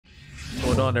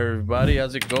on, everybody?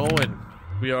 How's it going?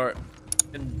 We are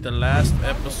in the last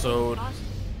episode.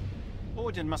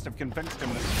 Odin must have convinced him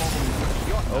that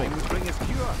following Jotunheim would bring his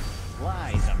cure.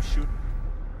 Lies, I'm sure.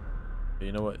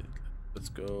 You know what? Let's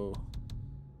go.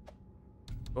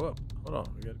 Go up. Hold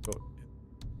on. We gotta go.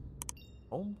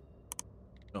 Home?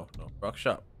 No, rock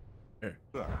shop. Here.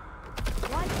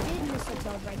 Why did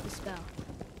mistletoe break the spell?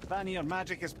 Vanir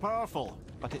magic is powerful,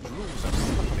 but its rules are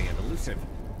slippery and elusive.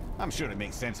 I'm sure it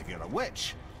makes sense if you're a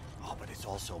witch. Oh, but it's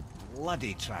also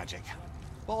bloody tragic.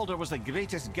 Baldur was the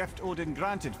greatest gift Odin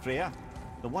granted Freya.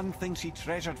 The one thing she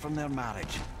treasured from their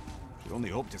marriage. She only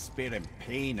hoped to spare him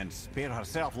pain and spare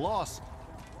herself loss.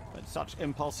 But such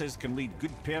impulses can lead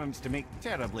good parents to make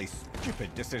terribly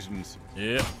stupid decisions.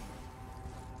 Yeah.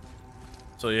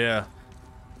 So yeah,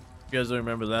 you guys don't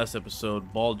remember the last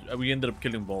episode, Baldur, we ended up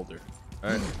killing Baldur.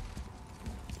 Alright.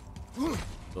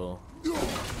 So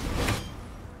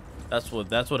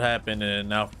that's what happened, and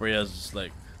now Freya's just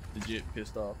like legit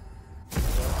pissed off.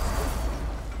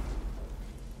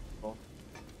 Oh.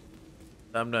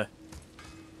 Time to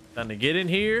get in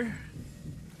here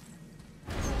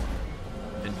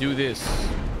and do this.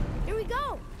 Here we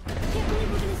go! I can't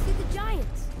believe we're gonna see the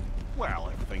giants.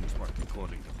 Well, if things work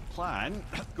according to the plan,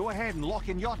 go ahead and lock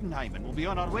in Jotunheim and we'll be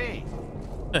on our way.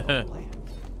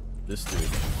 This dude.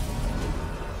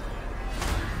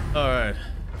 Alright.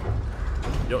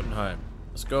 Jotunheim.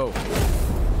 Let's go.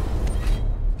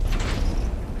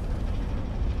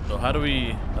 So how do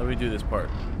we do this part?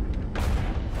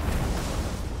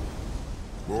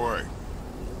 Boy,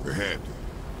 ahead.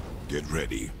 Get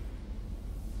ready.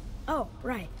 Oh,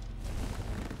 right.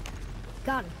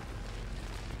 Got him.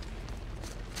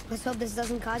 Let's hope this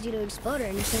doesn't cause you to explode or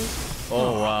anything.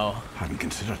 Oh wow. Hadn't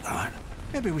considered that.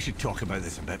 Maybe we should talk about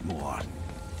this a bit more.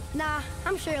 Nah,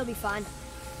 I'm sure you'll be fine.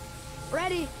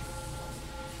 Ready?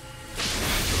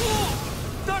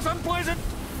 Oh, that's unpleasant!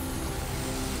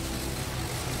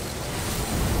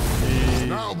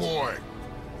 Now, boy.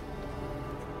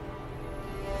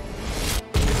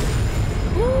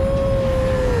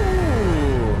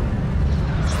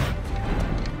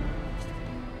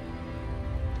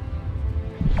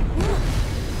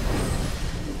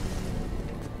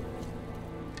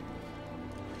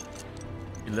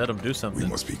 You let him do something. We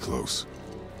must be close.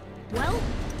 Well,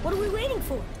 what are we waiting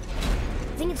for?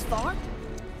 Think it's far?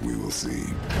 We will see.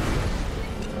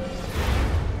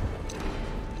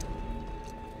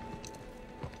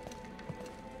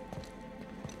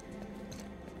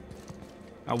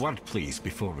 A word, please,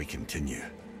 before we continue.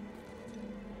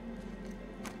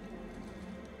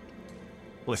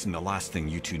 Listen, the last thing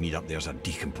you two need up there's a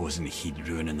decomposing heat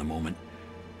ruining the moment.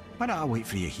 Why don't I wait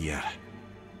for you here?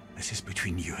 This is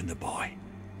between you and the boy.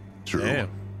 True. Damn.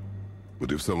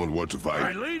 But if someone were to My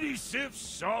fight, lady sips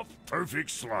soft,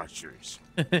 perfect sloshers.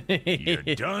 You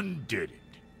done did it.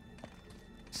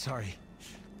 Sorry.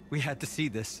 We had to see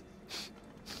this.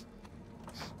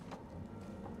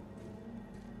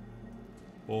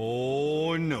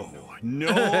 Oh, no. No.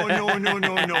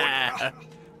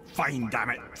 Fine, damn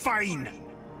it. Fine.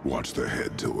 watch the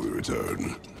head till we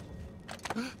return.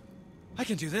 I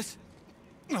can do this.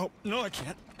 No, I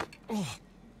can't. Oh.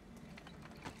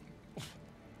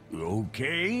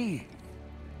 Okay.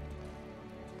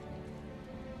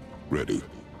 Ready.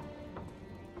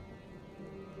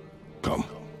 Come.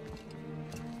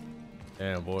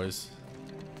 Damn, boys.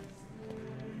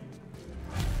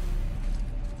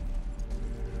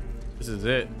 This is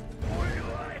it.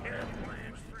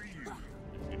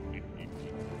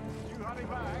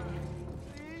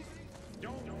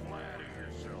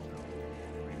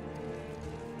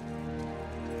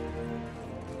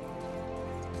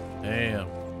 Damn.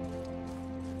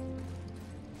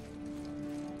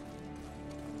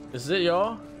 This is it,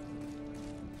 y'all.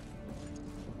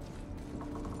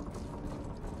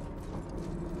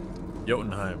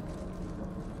 Jotunheim.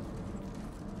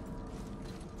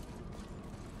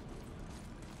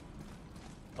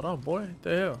 Hold on, boy. What the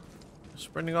hell? You're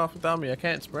sprinting off without me. I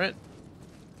can't sprint.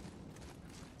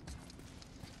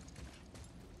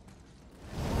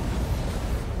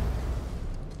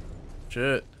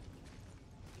 Shit.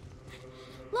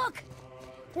 Look!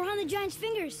 We're on the giant's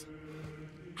fingers.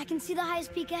 I can see the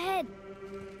highest peak ahead.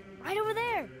 Right over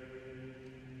there.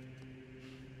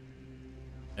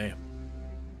 Damn.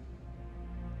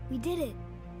 We did it.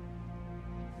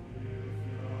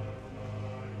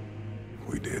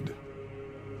 We did.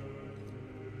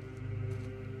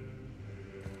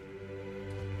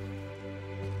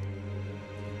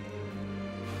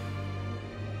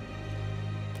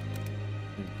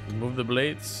 Remove the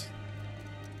blades.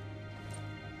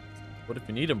 What if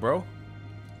you need them, bro?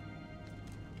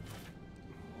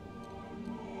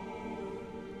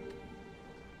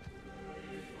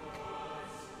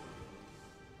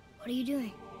 What are you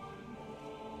doing?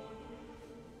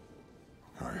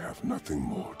 I have nothing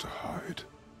more to hide.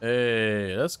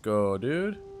 Hey, let's go,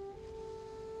 dude.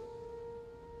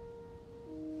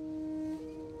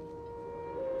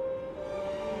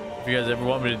 If you guys ever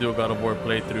want me to do a God of War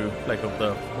playthrough, like of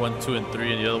the 1, 2, and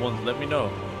 3 and the other ones, let me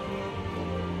know.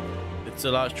 It's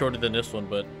a lot shorter than this one,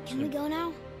 but Can we go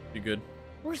now? be good.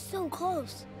 We're so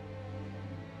close.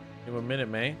 Give him a minute,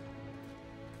 man.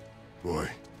 Boy.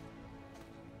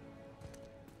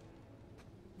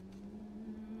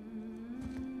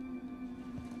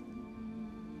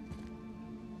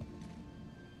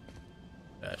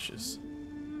 Ashes.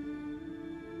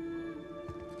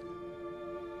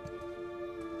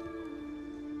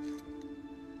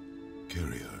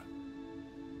 Carry her.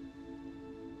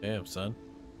 Damn, son.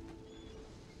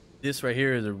 This right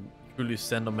here is a truly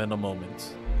sentimental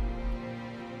moment.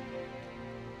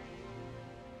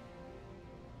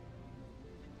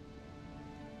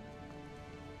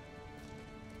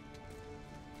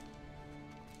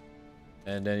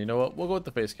 And then, you know what? We'll go with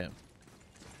the face cam.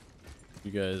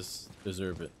 You guys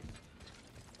deserve it.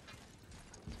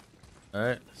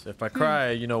 Alright, so if I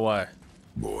cry, you know why.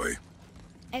 Boy.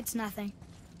 It's nothing.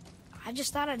 I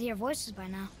just thought I'd hear voices by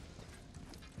now.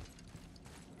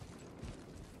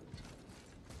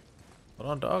 Hold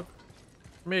on, dog.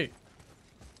 Me.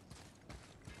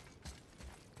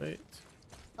 Wait.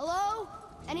 Hello?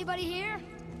 Anybody here?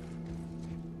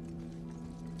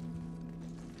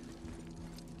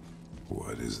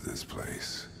 What is this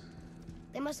place?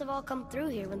 They must have all come through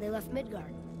here when they left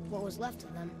Midgard. What was left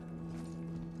of them.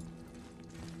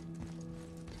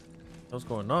 What's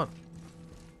going on?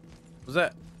 What's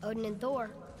that? Odin and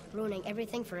Thor, ruining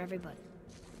everything for everybody.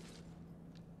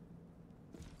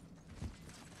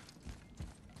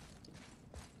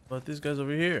 What about these guys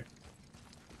over here?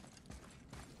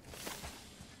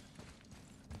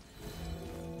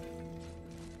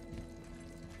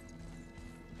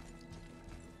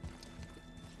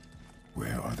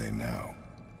 Where are they now?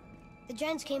 The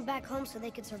giants came back home so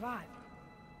they could survive.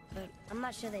 But I'm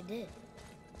not sure they did.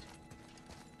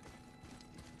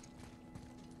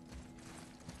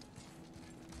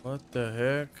 What the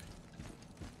heck?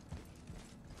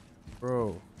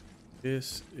 Bro,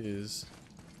 this is...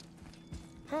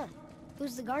 Huh.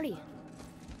 Who's the Guardian?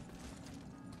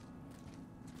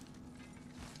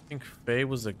 I think Faye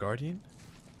was the Guardian?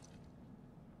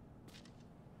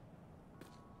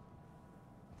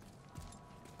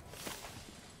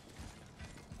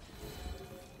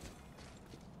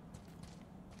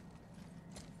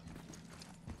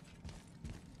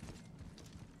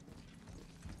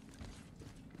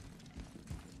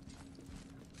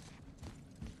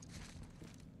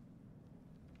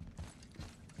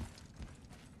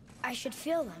 I should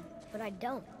feel them, but I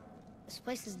don't. This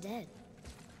place is dead.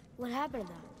 What happened to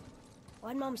them?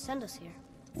 Why'd Mom send us here?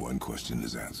 One question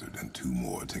is answered and two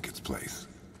more take its place.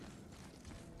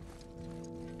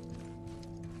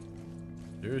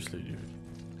 Seriously, dude.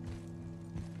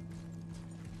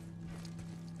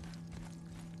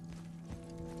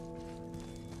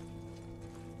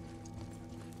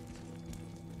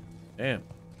 Damn.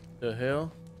 The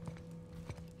hell?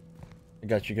 I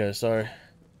got you guys, sorry.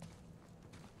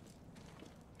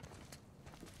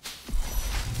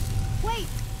 Wait!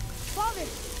 Father!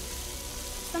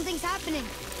 Something's happening.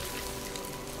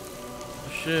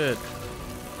 Oh, shit.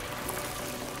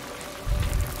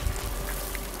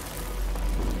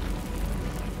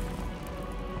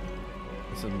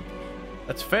 Listen,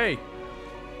 that's Faye.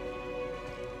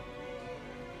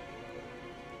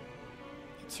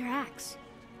 It's your axe.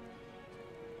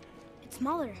 It's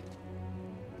smaller.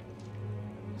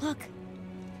 Look.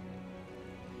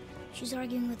 She's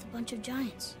arguing with a bunch of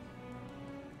giants.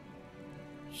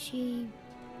 She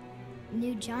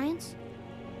knew giants?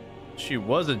 She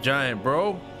was a giant,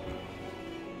 bro.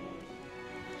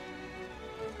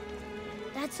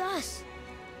 That's us.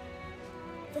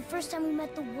 The first time we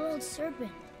met the world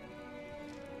serpent.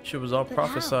 She was all But how?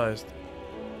 prophesized.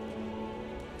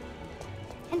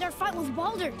 And our fight with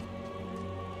Baldur.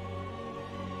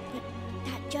 But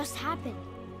that just happened.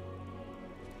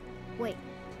 Wait.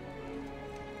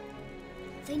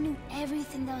 They knew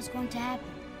everything that was going to happen.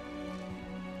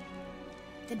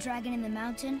 The dragon in the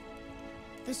mountain,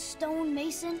 the stone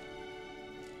mason,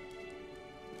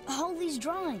 all these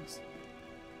drawings.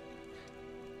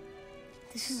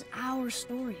 This is our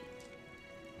story.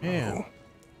 Man. Oh,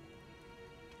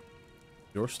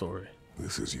 Your story.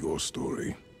 this is your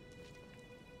story.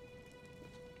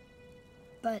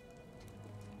 But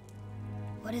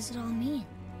what does it all mean?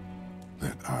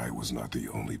 That I was not the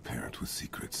only parent with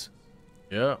secrets.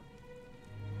 Yeah.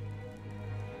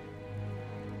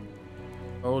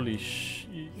 Holy shit.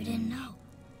 You didn't know.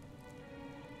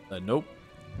 Nope.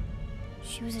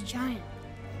 She was a giant.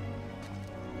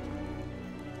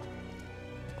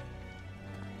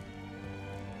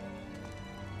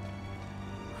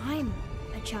 I'm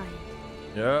a giant.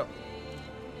 Yep.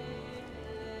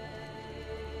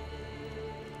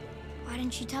 Why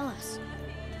didn't she tell us?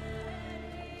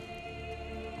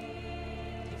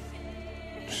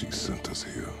 She sent us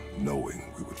here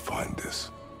knowing we would find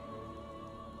this.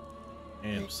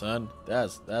 Damn, son.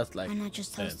 That's like Why not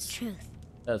just tell us intense. the truth?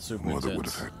 That's super Mother would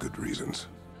intense. have had good reasons.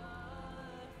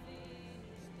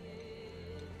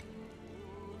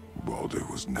 Baldur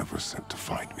was never sent to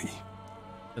find me.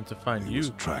 And to find He you.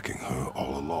 was tracking her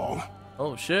all along,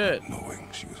 Oh shit. knowing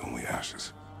she was only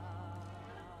ashes.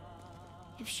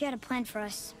 If she had a plan for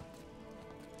us,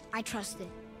 I trust it.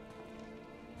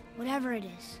 Whatever it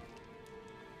is.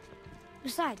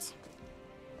 Besides,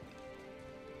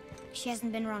 she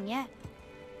hasn't been wrong yet.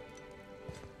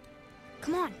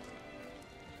 Come on.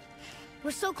 We're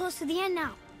so close to the end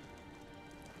now.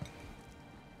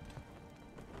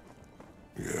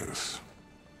 Yes,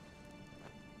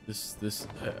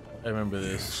 I remember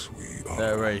this. yes, we are.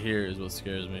 That right here is what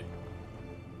scares me.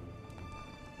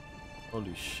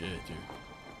 Holy shit, dude.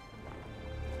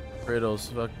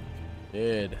 Kratos fuck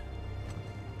dead.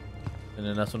 And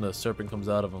then that's when the serpent comes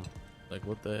out of him. Like,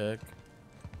 what the heck?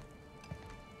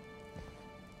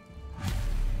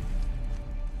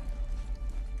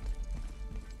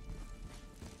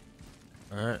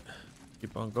 Alright,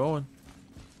 keep on going.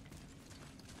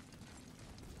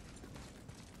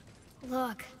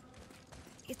 Look,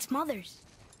 it's Mother's.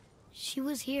 She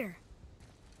was here.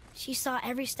 She saw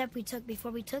every step we took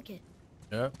before we took it.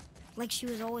 Yep. Like she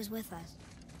was always with us.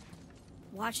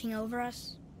 Watching over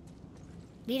us.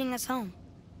 Leading us home.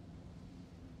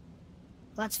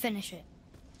 Let's finish it.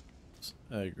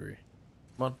 I agree.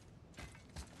 Come on.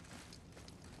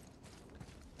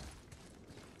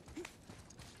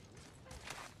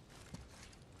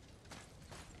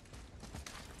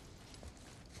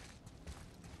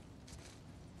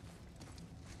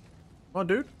 Come on,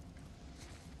 dude.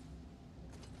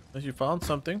 Unless you found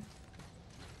something.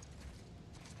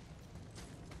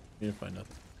 You didn't find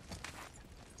nothing.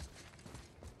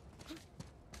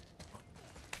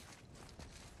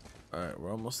 Alright,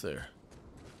 we're almost there.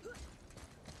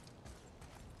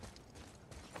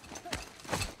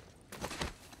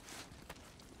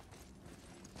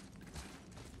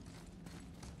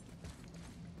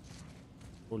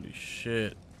 Holy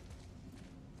shit.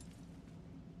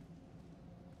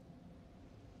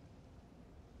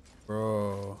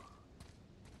 Bro.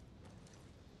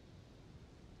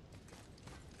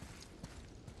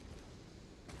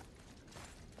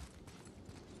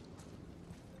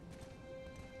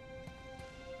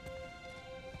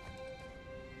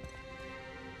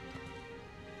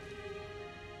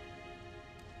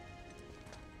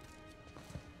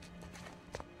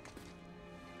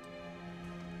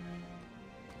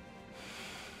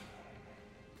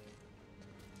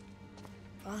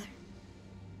 Father,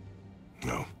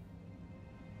 No.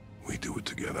 We do it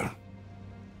together.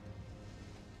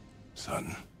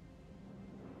 Son.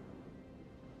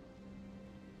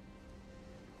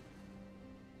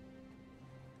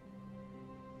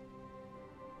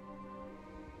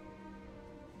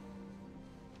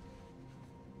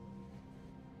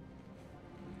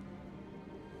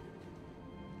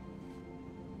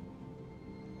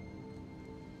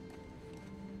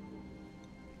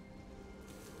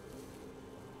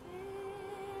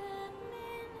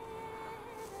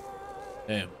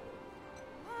 Damn.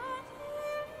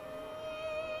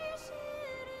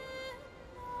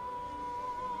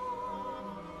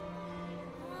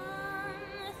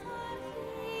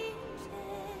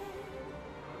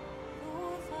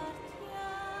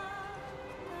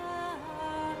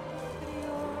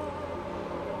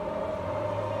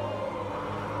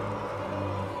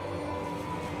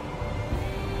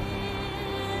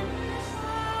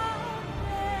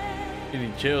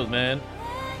 Getting chills, man.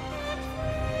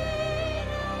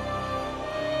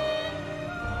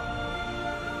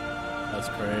 That's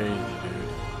crazy, dude.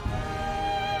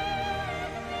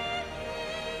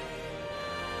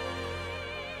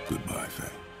 Goodbye, Faye.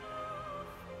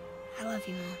 I love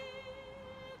you, Mom.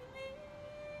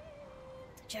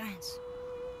 The giants.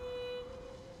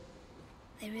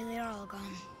 They really are all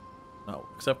gone. No,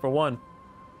 except for one.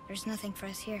 There's nothing for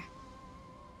us here.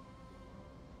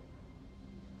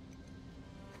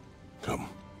 Come.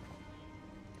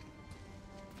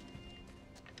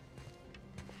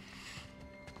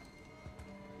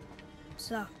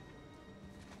 So,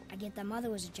 I get that Mother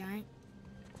was a giant,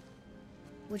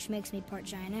 which makes me part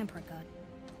giant and part god.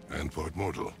 And part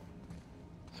mortal.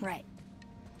 Right.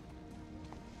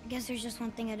 I guess there's just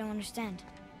one thing I don't understand.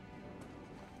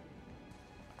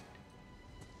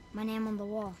 My name on the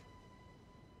wall.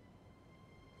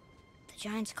 The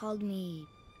giants called me...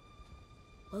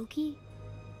 Loki?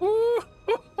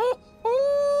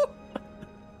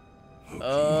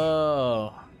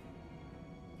 Oh.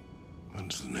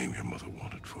 That's the name your mother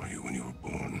wanted for you when you were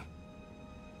born.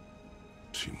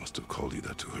 She must have called you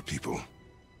that to her people.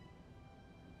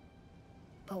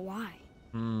 But why?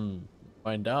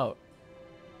 Find out.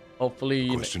 Hopefully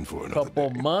in Question for a another couple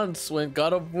day. months when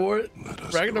God of War Let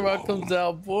us Ragnarok go comes home.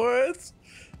 out, boys.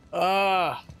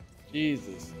 Ah,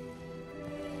 Jesus.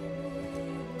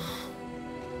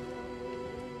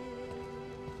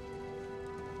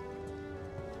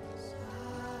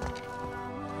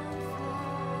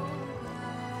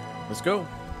 Let's go.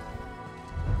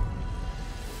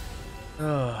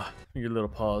 Your little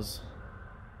pause.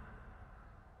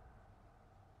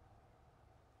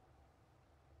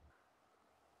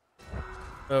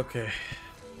 Okay.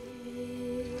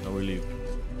 Now we leave.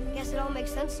 Guess it all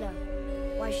makes sense now.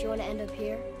 Why she want to end up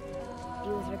here? Be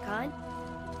with her kind?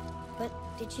 But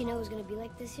did she know it was going to be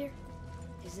like this here?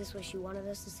 Is this what she wanted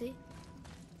us to see?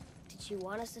 Did she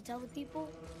want us to tell the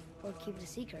people? Or keep it a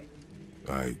secret?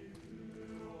 I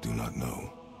do not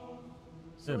know.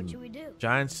 So what should we do?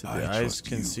 Giants, the I eyes trust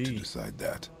can you to see. decide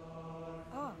that.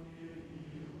 Oh,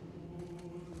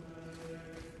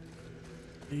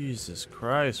 Jesus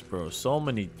Christ, bro. So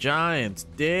many giants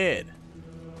dead.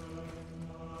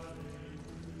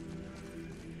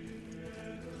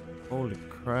 Holy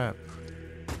crap.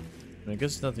 I guess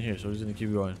there's nothing here, so we're just gonna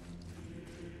keep going.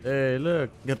 Hey,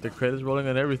 look. Got the credits rolling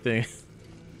on everything.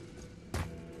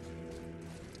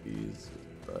 Jesus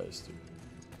Christ, dude.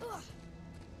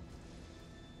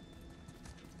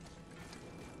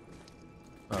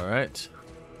 All right.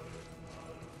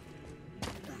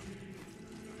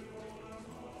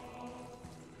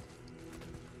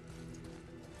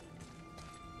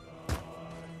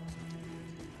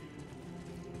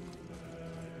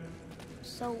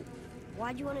 so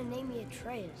why'd you want to name me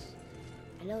Atreus?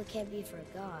 I know it can't be for a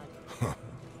god.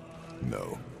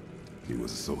 No. He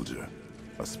was a soldier.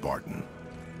 A Spartan.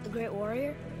 A great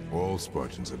warrior? All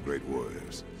Spartans are great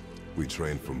warriors. We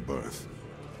trained from birth.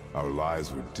 Our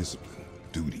lives were discipline,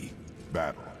 duty,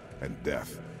 battle, and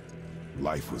death.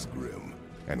 Life was grim,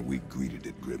 and we greeted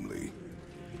it grimly.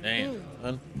 Damn,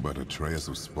 son. But Atreus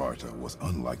of Sparta was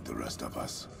unlike the rest of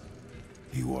us.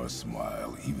 He wore a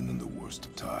smile even in the worst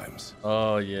of times.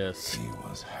 Oh, yes. He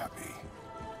was happy.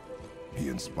 He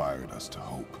inspired us to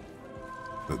hope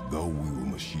that though we were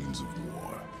machines of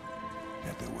war,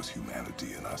 yet there was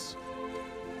humanity in us.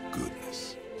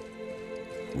 Goodness.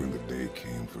 When the day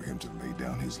came for him to lay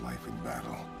down his life in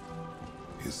battle,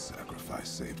 his sacrifice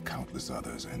saved countless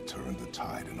others and turned the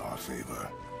tide in our favor.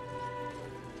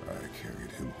 I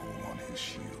carried him home on his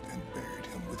shield and buried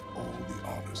him with all the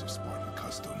honors of Spartan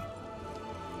custom.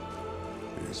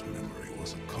 His memory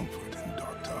was a comfort in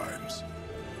dark times.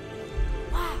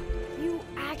 Wow, you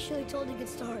actually told a good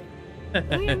story.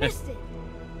 We missed it.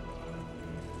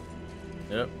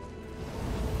 Yep.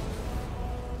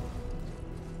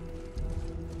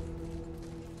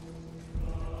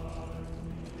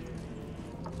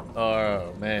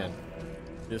 Oh man,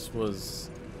 this was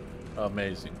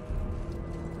amazing.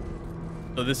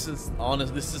 So this is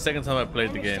honest. This is the second time I played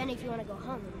the I understand game. if you want to go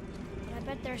home, but I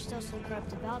bet there's still some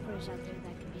corrupted Valkyries out there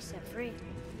that can be set free.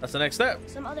 That's the next step.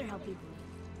 Some other help people.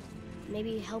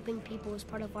 Maybe helping people is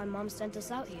part of why Mom sent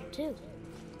us out here too.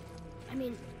 I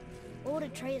mean, what would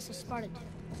Atreus of Sparta do?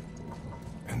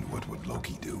 And what would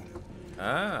Loki do?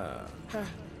 Ah. Huh.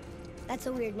 That's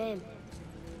a weird name.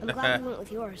 I'm glad we went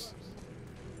with yours.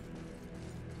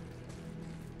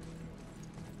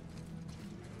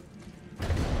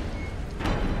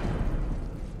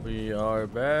 We are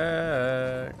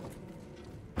back.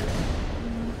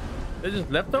 They just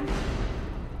left them?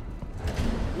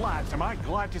 Lads, am I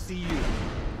glad to see you?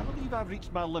 I believe I've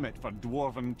reached my limit for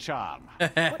dwarven charm.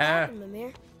 What happened,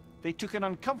 Mimir? They took an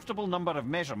uncomfortable number of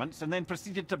measurements and then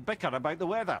proceeded to bicker about the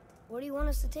weather. Where do you want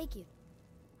us to take you?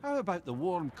 How about the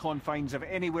warm confines of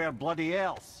anywhere bloody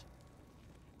else?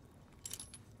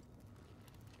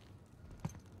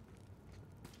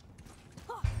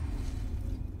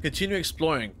 Continue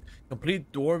exploring.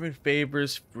 Complete dwarven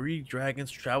favors, free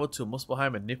dragons, travel to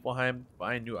Muspelheim and Niflheim,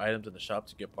 find new items in the shop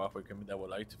to get powerful equipment that would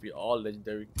like to be all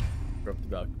legendary corrupted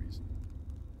Valkyries.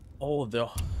 Oh, they're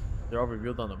all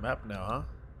revealed on the map now, huh?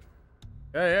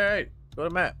 Hey, go to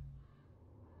the map.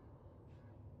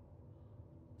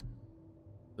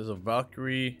 There's a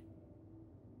Valkyrie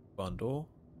bundle.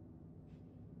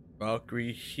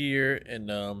 Valkyrie here in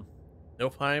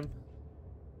Niflheim.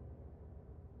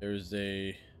 There's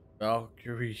a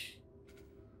Valkyrie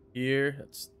here.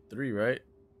 That's 3, right?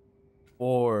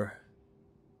 4,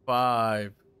 5. I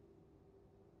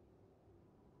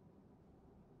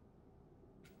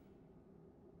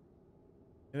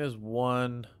think there's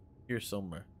 1 here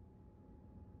somewhere.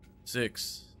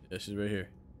 6. Yeah, she's right here.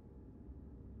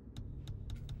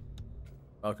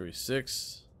 Valkyrie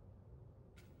 6.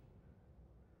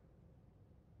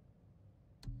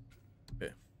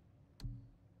 Okay.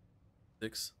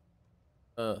 6.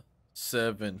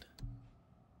 7.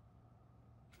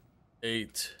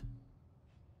 8.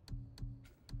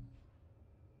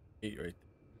 8 right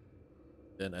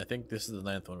there. Then I think this is the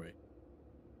 9th one, right?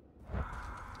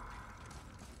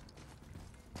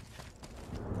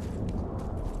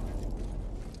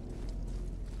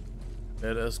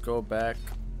 Let us go back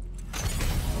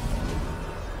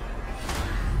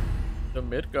to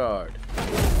Midgard.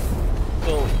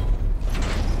 So,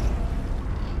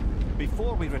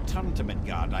 Before we return to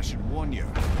Midgard, I should warn you.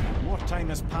 More time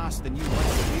has passed than you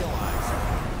might realize.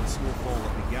 The snowfall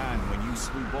that began when you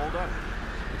slew Baldur,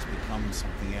 it's become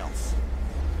something else.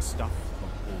 Stuff of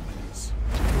omens.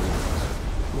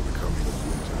 For the coming of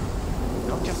winter.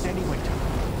 Not just any winter,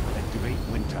 but a great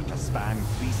winter to span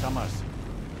 3 summers.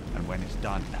 And when it's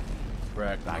done,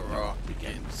 Ragnarok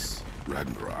begins.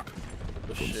 Ragnarok.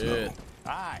 Oh, From shit. snow.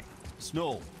 Aye,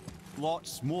 snow.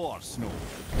 Lots more snow.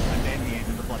 And then the end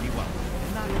of the bloody world.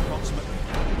 Isn't that approximately?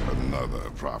 Another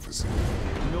prophecy.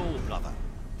 No, brother.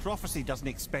 Prophecy doesn't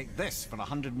expect this for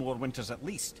 100 more winters at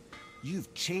least.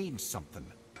 You've changed something.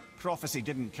 Prophecy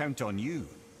didn't count on you.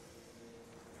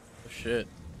 Oh shit.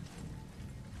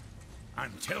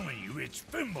 I'm telling you, it's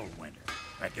Fimbulwinter.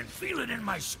 I can feel it in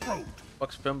my scrot.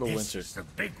 Fuck's This Fimbulwinter. is the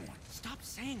big one. Stop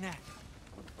saying that.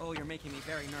 Oh, you're making me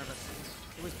very nervous.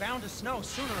 It was bound to snow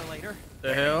sooner or later.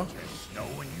 The hell? Just snow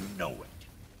and you know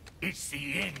it. It's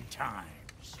the end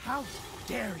times. How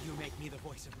dare you make me the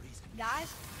voice of reason?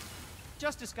 Guys,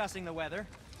 Just discussing the weather.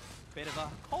 Bit of a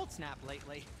cold snap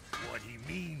lately. What he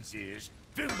means is,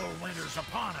 Fimbulwinter's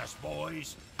upon us,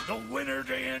 boys. The winter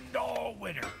to end all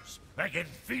winters. I can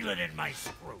feel it in my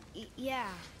scrot. yeah,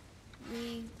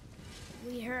 we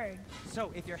heard.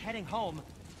 So if you're heading home,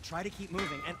 try to keep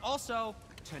moving. And also,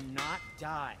 to not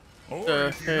die. Or The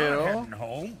if you're not hell? heading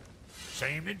home,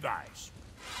 same advice.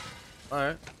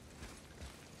 Alright.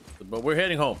 But we're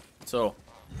heading home, so.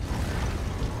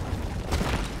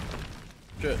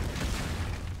 Good.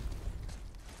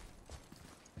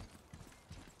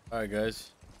 Alright,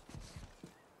 guys.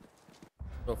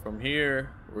 So from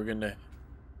here, we're gonna.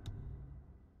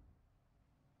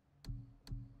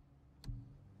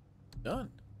 Done.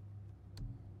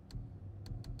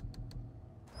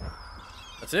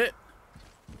 That's it.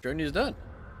 Journey is done.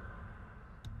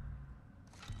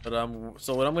 But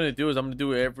so what I'm gonna do is I'm gonna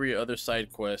do every other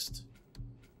side quest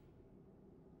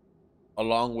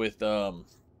along with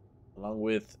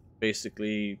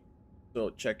basically, so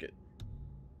check it.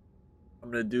 I'm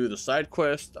gonna do the side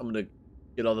quest, I'm gonna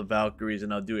get all the Valkyries,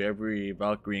 and I'll do every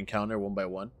Valkyrie encounter one by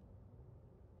one.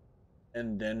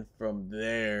 And then from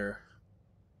there,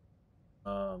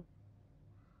 all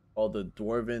the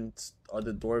dwarven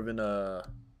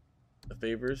the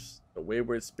favors, the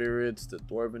wayward spirits, the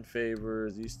dwarven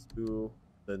favors, these two,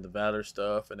 then the valor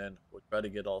stuff, and then we'll try to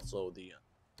get also the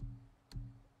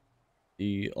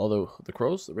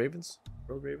crows, the ravens,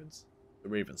 the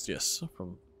ravens, yes,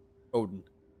 from Odin.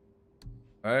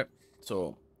 All right,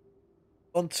 so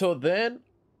until then,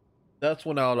 that's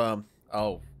when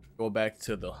I'll go back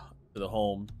to the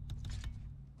home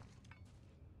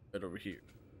right over here.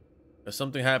 If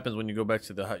something happens when you go back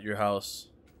to your house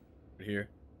right here.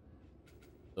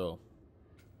 So,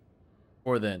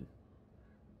 before then,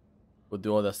 we'll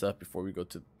do all that stuff before we go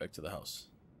back to the house.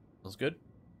 Sounds good?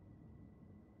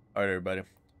 Alright, everybody.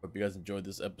 Hope you guys enjoyed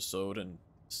this episode, and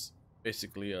it's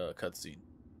basically a cutscene.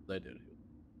 I did.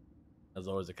 As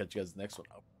always, I'll catch you guys in the next one.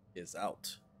 Is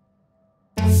out.